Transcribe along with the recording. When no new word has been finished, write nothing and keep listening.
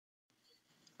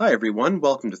Hi everyone,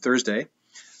 welcome to Thursday.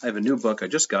 I have a new book I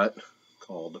just got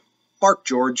called Bark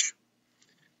George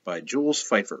by Jules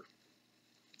Feiffer,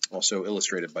 also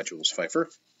illustrated by Jules Feiffer.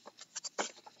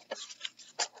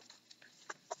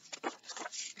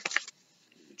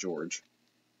 George.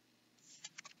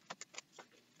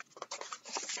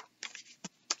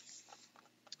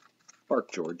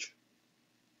 Bark George.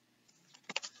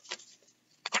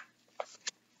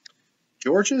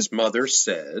 George's mother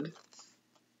said,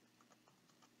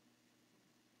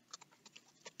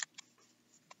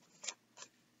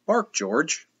 "Bark,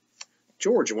 George."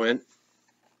 George went,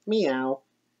 "Meow."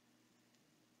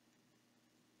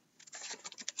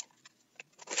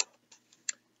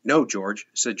 "No, George,"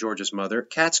 said George's mother.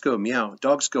 "Cats go meow,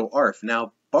 dogs go arf.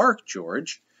 Now bark,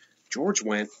 George." George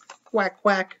went, "Quack,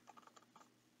 quack."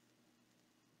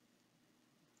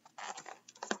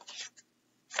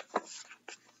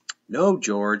 "No,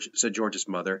 George," said George's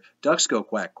mother. "Ducks go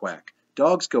quack, quack.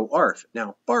 Dogs go arf.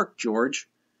 Now bark, George."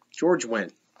 George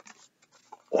went,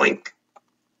 "Oink."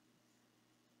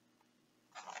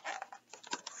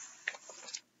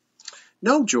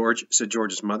 "No, George," said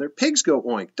George's mother. "Pigs go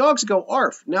oink. Dogs go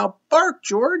arf. Now bark,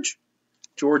 George."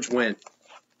 George went,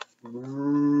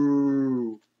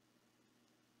 "Moo."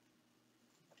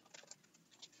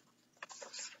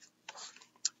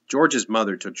 George's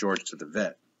mother took George to the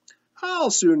vet. "I'll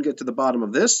soon get to the bottom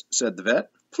of this," said the vet.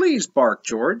 "Please bark,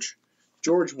 George."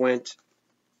 George went,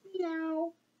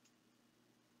 "Meow."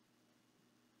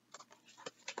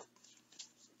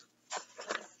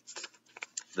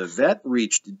 The vet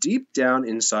reached deep down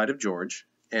inside of George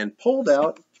and pulled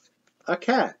out a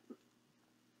cat.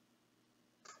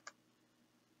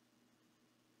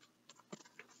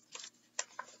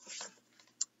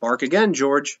 "Bark again,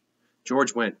 George."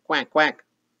 George went, "Quack, quack."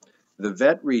 The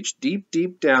vet reached deep,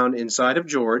 deep down inside of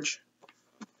George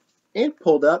and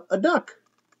pulled out a duck.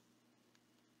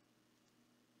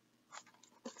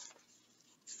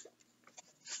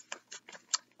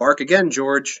 "Bark again,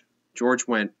 George." George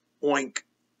went, "Oink."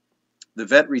 The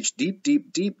vet reached deep,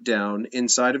 deep, deep down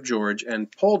inside of George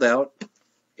and pulled out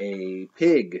a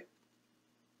pig.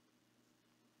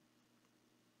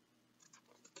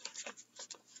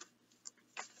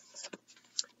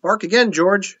 "Bark again,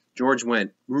 George." George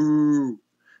went, "Moo."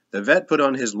 The vet put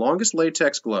on his longest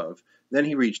latex glove. Then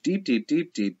he reached deep, deep,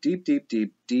 deep, deep, deep, deep,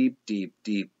 deep, deep, deep,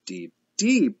 deep, deep,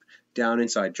 deep down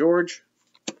inside George.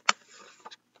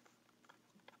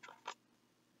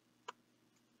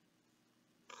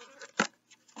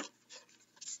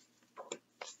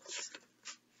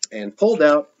 And pulled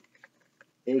out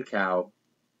a cow.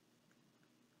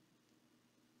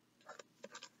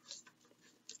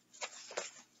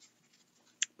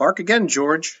 "Bark again,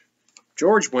 George."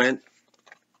 George went,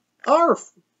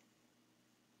 "Arf."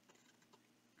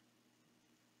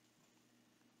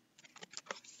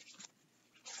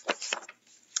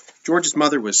 George's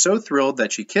mother was so thrilled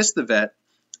that she kissed the vet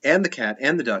and the cat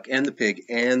and the duck and the pig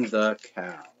and the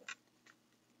cow.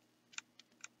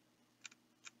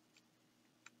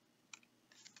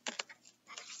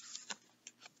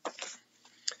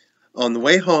 On the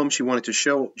way home, she wanted to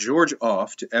show George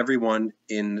off to everyone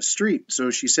in the street.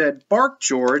 So she said, "Bark,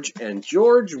 George," and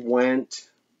George went,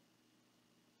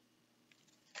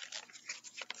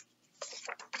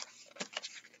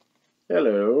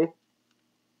 "Hello."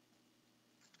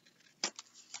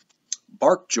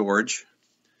 Bark, George.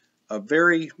 A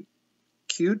very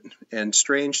cute and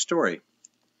strange story.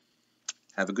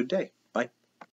 Have a good day.